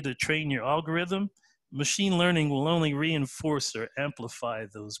biased data to train your algorithm, machine learning will only reinforce or amplify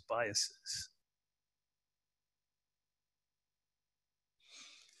those biases.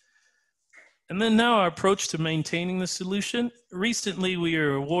 And then now our approach to maintaining the solution. Recently, we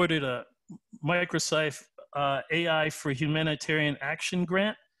were awarded a Microsoft AI for Humanitarian Action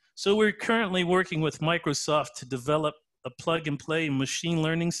grant. So we're currently working with Microsoft to develop a plug-and-play machine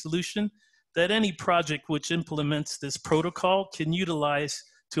learning solution that any project which implements this protocol can utilize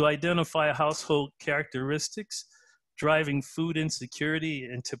to identify household characteristics, driving food insecurity,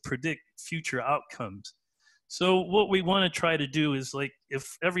 and to predict future outcomes. So what we want to try to do is, like,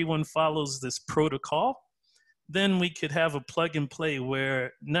 if everyone follows this protocol, then we could have a plug and play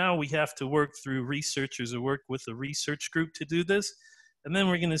where now we have to work through researchers or work with a research group to do this. And then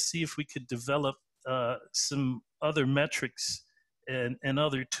we're going to see if we could develop some other metrics and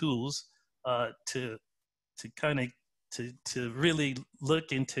other tools to really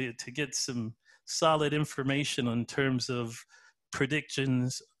look into, to get some solid information in terms of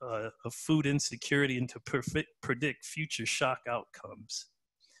predictions of food insecurity and to predict future shock outcomes.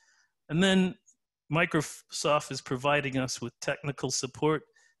 And then Microsoft is providing us with technical support.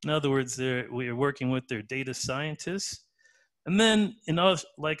 In other words, we are working with their data scientists. And then,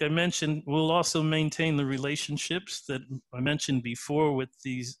 like I mentioned, we'll also maintain the relationships that I mentioned before with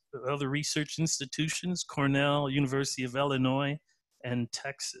these other research institutions, Cornell, University of Illinois, and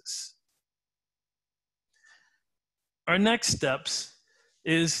Texas. Our next steps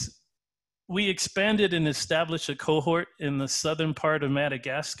is we expanded and established a cohort in the southern part of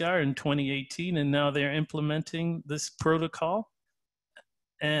Madagascar in 2018, and now they're implementing this protocol.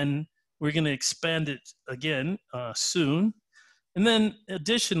 And we're going to expand it again soon. And then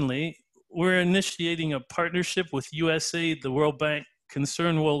additionally, we're initiating a partnership with USAID, the World Bank,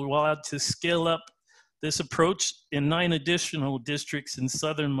 Concern Worldwide to scale up this approach in 9 additional districts in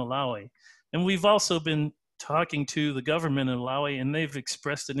southern Malawi. And we've also been talking to the government of Malawi, and they've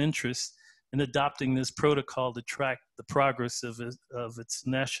expressed an interest in adopting this protocol to track the progress of its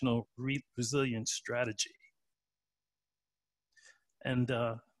national resilience strategy. And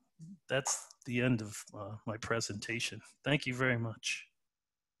that's the end of my presentation. Thank you very much.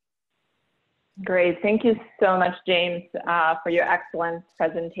 Great. Thank you so much, James, for your excellent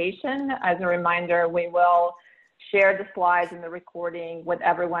presentation. As a reminder, we will share the slides and the recording with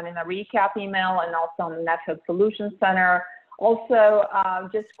everyone in a recap email and also on the NetHope Solutions Center. Also,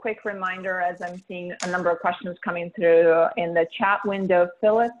 just quick reminder, as I'm seeing a number of questions coming through in the chat window,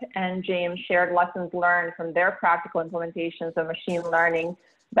 Philip and James shared lessons learned from their practical implementations of machine learning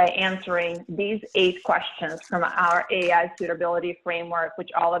by answering these 8 questions from our AI suitability framework, which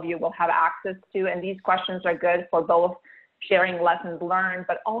all of you will have access to. And these questions are good for both sharing lessons learned,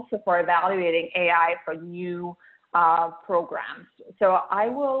 but also for evaluating AI for new programs. So I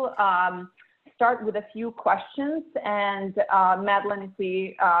will start with a few questions, and Madeline, if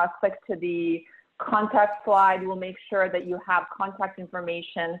we click to the contact slide, we'll make sure that you have contact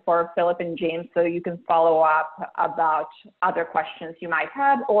information for Philip and James so you can follow up about other questions you might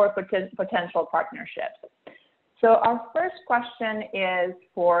have or potential partnerships. So our first question is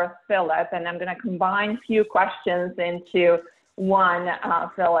for Philip, and I'm going to combine a few questions into one,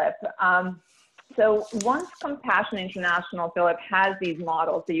 Philip. So once Compassion International, Philip, has these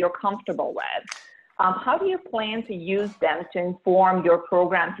models that you're comfortable with, how do you plan to use them to inform your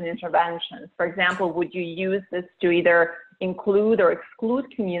programs and interventions? For example, would you use this to either include or exclude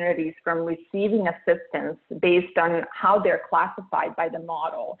communities from receiving assistance based on how they're classified by the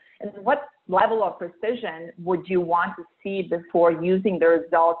model? And what level of precision would you want to see before using the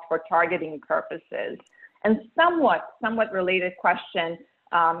results for targeting purposes? And somewhat related question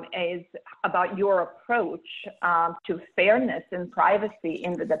is about your approach to fairness and privacy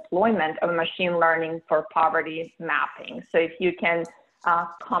in the deployment of machine learning for poverty mapping. So if you can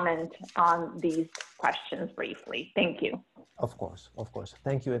comment on these questions briefly. Thank you. Of course.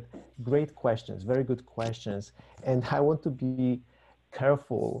 Thank you. Great questions, very good questions. And I want to be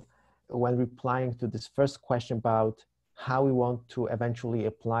careful when replying to this first question about how we want to eventually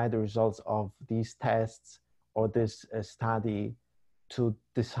apply the results of these tests or this study to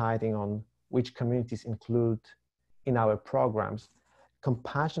deciding on which communities include in our programs.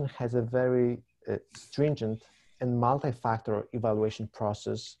 Compassion has a very stringent and multi-factor evaluation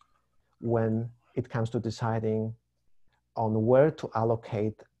process when it comes to deciding on where to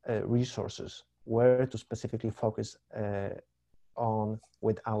allocate resources, where to specifically focus on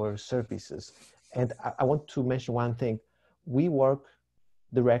with our services. And I want to mention one thing. We work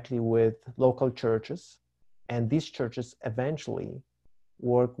directly with local churches, and these churches eventually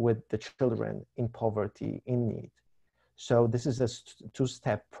work with the children in poverty, in need. So this is a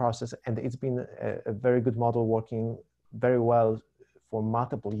two-step process, and it's been a very good model working very well for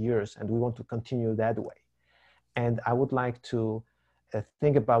multiple years, and we want to continue that way. And I would like to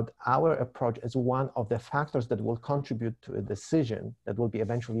think about our approach as one of the factors that will contribute to a decision that will be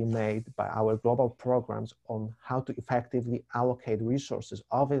eventually made by our global programs on how to effectively allocate resources.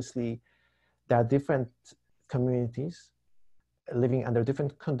 Obviously, there are different communities living under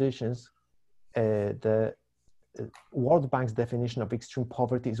different conditions. The World Bank's definition of extreme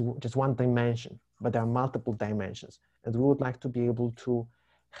poverty is just one dimension, but there are multiple dimensions. And we would like to be able to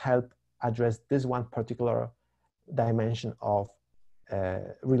help address this one particular dimension of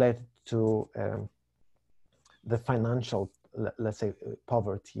related to the financial, let's say,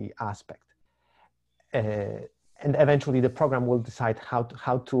 poverty aspect. And eventually the program will decide how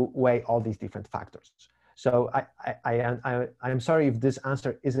to weigh all these different factors. So I'm sorry if this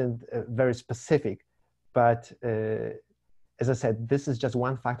answer isn't very specific, but as I said, this is just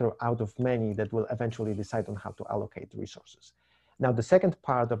one factor out of many that will eventually decide on how to allocate resources. Now, the second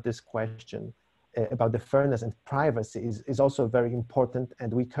part of this question about the fairness and privacy is also very important,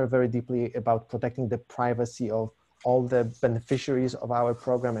 and we care very deeply about protecting the privacy of all the beneficiaries of our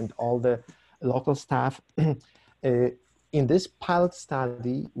program and all the local staff. In this pilot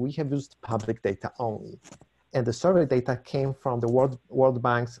study, we have used public data only, and the survey data came from the World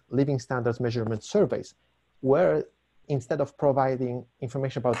Bank's Living Standards Measurement Surveys, where instead of providing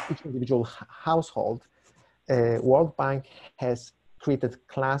information about each individual household, World Bank has created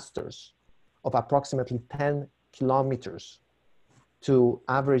clusters of approximately 10 kilometers to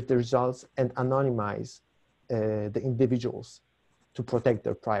average the results and anonymize the individuals to protect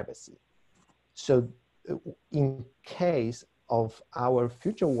their privacy. So in case of our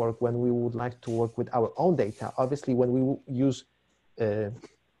future work, when we would like to work with our own data, obviously when we use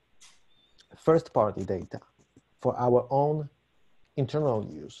first-party data for our own internal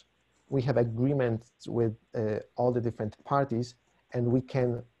use, we have agreements with all the different parties, and we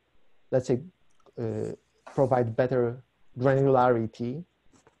can, let's say, provide better granularity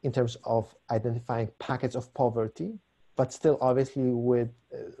in terms of identifying packets of poverty, but still obviously with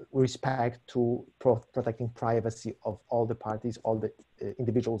respect to protecting privacy of all the parties, all the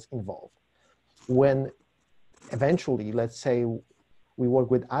individuals involved. When eventually, let's say, we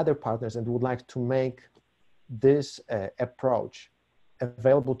work with other partners and would like to make this approach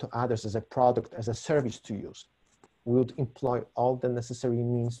available to others as a product, as a service to use, we would employ all the necessary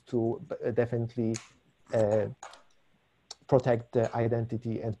means to definitely protect the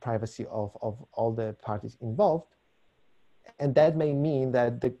identity and privacy of all the parties involved. And that may mean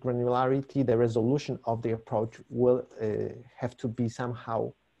that the granularity, the resolution of the approach will have to be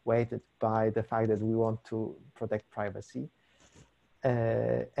somehow weighted by the fact that we want to protect privacy.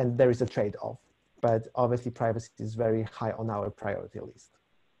 And there is a trade-off, but obviously privacy is very high on our priority list.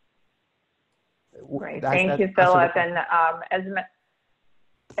 Great, thank you, Philip. And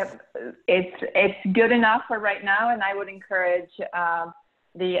it's good enough for right now, and I would encourage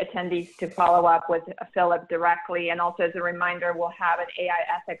the attendees to follow up with Philip directly. And also as a reminder, we'll have an AI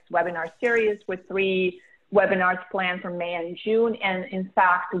ethics webinar series with 3 webinars planned for May and June. And in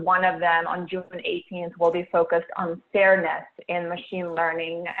fact, one of them on June 18th will be focused on fairness in machine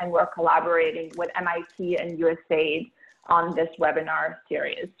learning. And we're collaborating with MIT and USAID on this webinar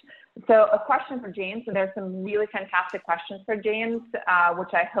series. So a question for James. So there's some really fantastic questions for James,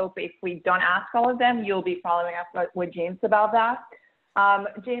 which I hope if we don't ask all of them, you'll be following up with James about that.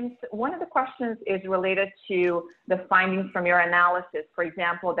 James, one of the questions is related to the findings from your analysis. For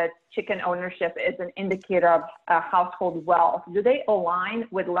example, that chicken ownership is an indicator of household wealth. Do they align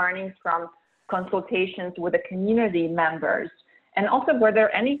with learnings from consultations with the community members? And also, were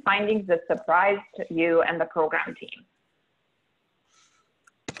there any findings that surprised you and the program team?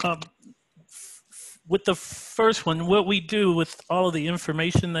 With the first one, what we do with all of the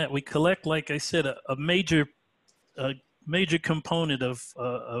information that we collect, like I said, a major component of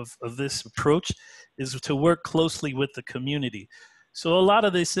this approach is to work closely with the community. So a lot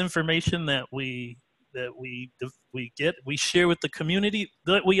of this information that we get, we share with the community,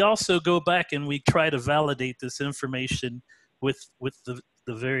 but we also go back and we try to validate this information with the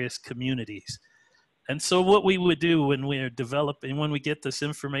various communities. And so what we would do when we're developing, when we get this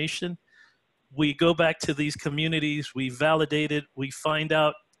information, we go back to these communities, we validate it, we find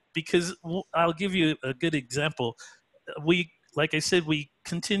out, because I'll give you a good example. Like I said, we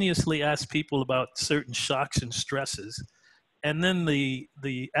continuously ask people about certain shocks and stresses. And then the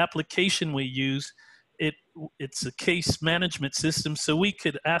application we use, it's a case management system. So we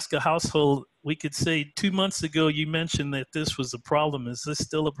could ask a household, we could say, 2 months ago, you mentioned that this was a problem. Is this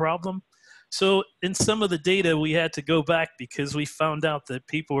still a problem? So in some of the data, we had to go back because we found out that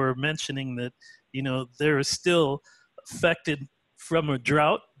people were mentioning that, you know, they're still affected from a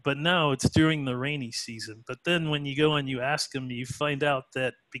drought, but now it's during the rainy season. But then when you go and you ask them, you find out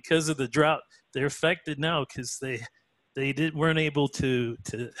that because of the drought, they're affected now because they weren't able to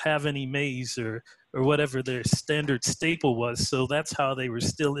have any maize or whatever their standard staple was. So that's how they were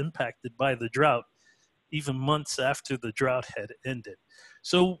still impacted by the drought, even months after the drought had ended.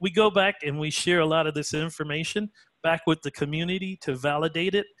 So we go back and we share a lot of this information back with the community to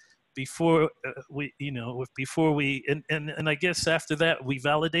validate it before and I guess after that we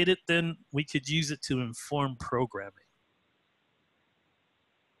validate it, then we could use it to inform programming.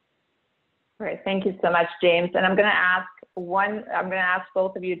 Great, thank you so much, James. And I'm going to ask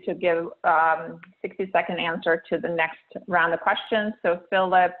both of you to give 60-second answer to the next round of questions. So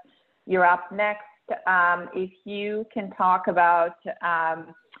Philip, you're up next. If you can talk about, there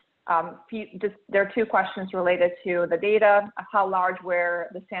are two questions related to the data. How large were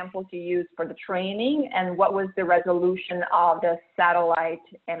the samples you used for the training, and what was the resolution of the satellite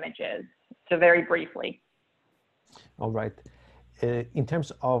images? So very briefly. All right. In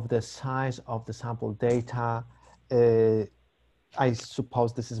terms of the size of the sample data, I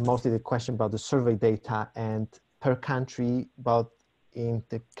suppose this is mostly the question about the survey data, and per country, about in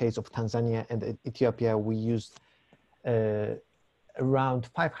the case of Tanzania and Ethiopia, we used around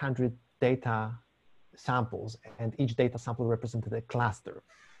 500 data samples, and each data sample represented a cluster,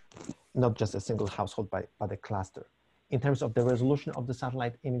 not just a single household, but a cluster. In terms of the resolution of the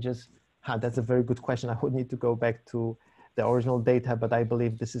satellite images, that's a very good question. I would need to go back to the original data, but I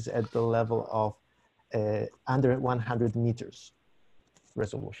believe this is at the level of under 100 meters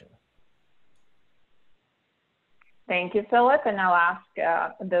resolution. Thank you, Philip. And I'll ask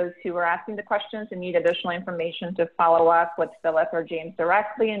those who are asking the questions and need additional information to follow up with Philip or James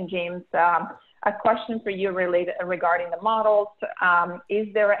directly. And James, a question for you regarding the models.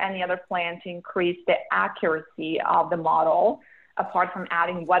 Is there any other plan to increase the accuracy of the model apart from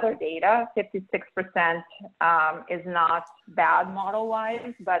adding weather data? 56% is not bad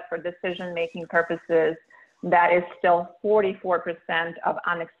model-wise, but for decision-making purposes, that is still 44% of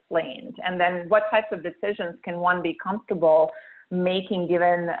unexplained. And then what types of decisions can one be comfortable making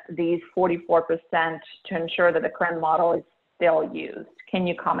given these 44% to ensure that the current model is still used? Can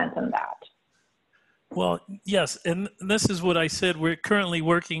you comment on that? Well, yes, and this is what I said. We're currently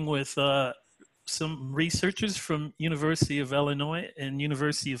working with some researchers from University of Illinois and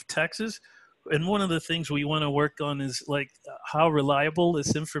University of Texas. And one of the things we want to work on is like how reliable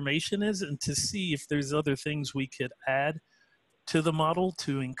this information is, and to see if there's other things we could add to the model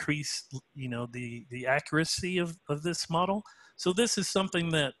to increase, you know, the accuracy of this model. So this is something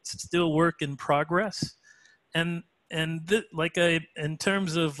that's still work in progress. And in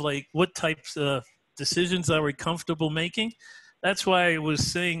terms of like what types of decisions are we comfortable making, that's why I was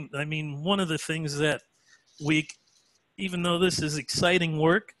saying, I mean, one of the things that even though this is exciting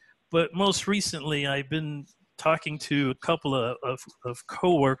work, but most recently, I've been talking to a couple of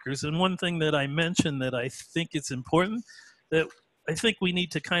coworkers, and one thing that I mentioned that I think it's important, that I think we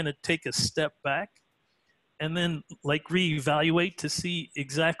need to kind of take a step back and then like reevaluate to see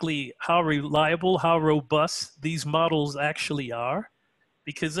exactly how reliable, how robust these models actually are,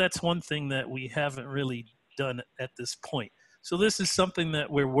 because that's one thing that we haven't really done at this point. So this is something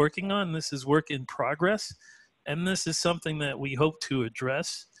that we're working on. This is work in progress, and this is something that we hope to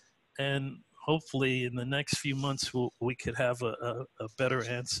address, and hopefully in the next few months we could have a better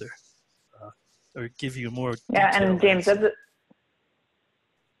answer, or give you a more detailed and James, answer.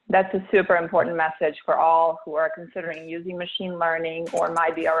 That's a super important message for all who are considering using machine learning or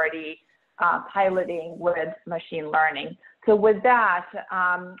might be already piloting with machine learning. So with that,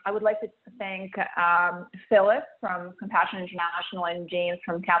 I would like to thank Philip from Compassion International and James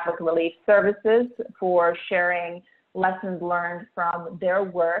from Catholic Relief Services for sharing lessons learned from their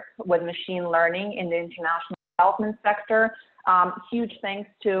work with machine learning in the international development sector. Huge thanks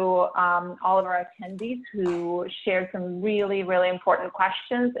to all of our attendees who shared some really, really important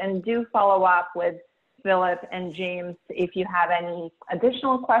questions, and do follow up with Philip and James if you have any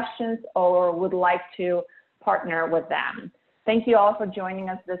additional questions or would like to partner with them. Thank you all for joining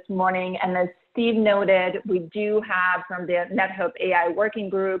us this morning. And as Steve noted, we do have from the NetHope AI Working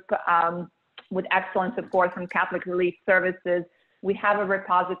Group, with excellent support from Catholic Relief Services, we have a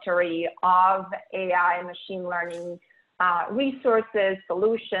repository of AI and machine learning resources,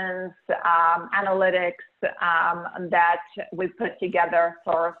 solutions, analytics that we put together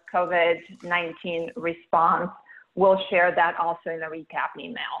for COVID-19 response. We'll share that also in a recap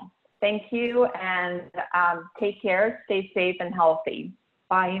email. Thank you, and take care, stay safe and healthy.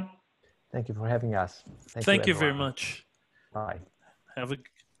 Bye. Thank you for having us. Thank you very much. Bye. Have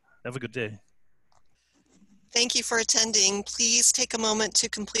a good day. Thank you for attending. Please take a moment to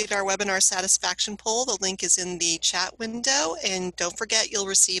complete our webinar satisfaction poll. The link is in the chat window, and don't forget you'll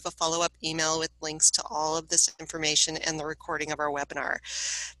receive a follow-up email with links to all of this information and the recording of our webinar.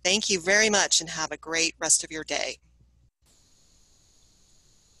 Thank you very much and have a great rest of your day.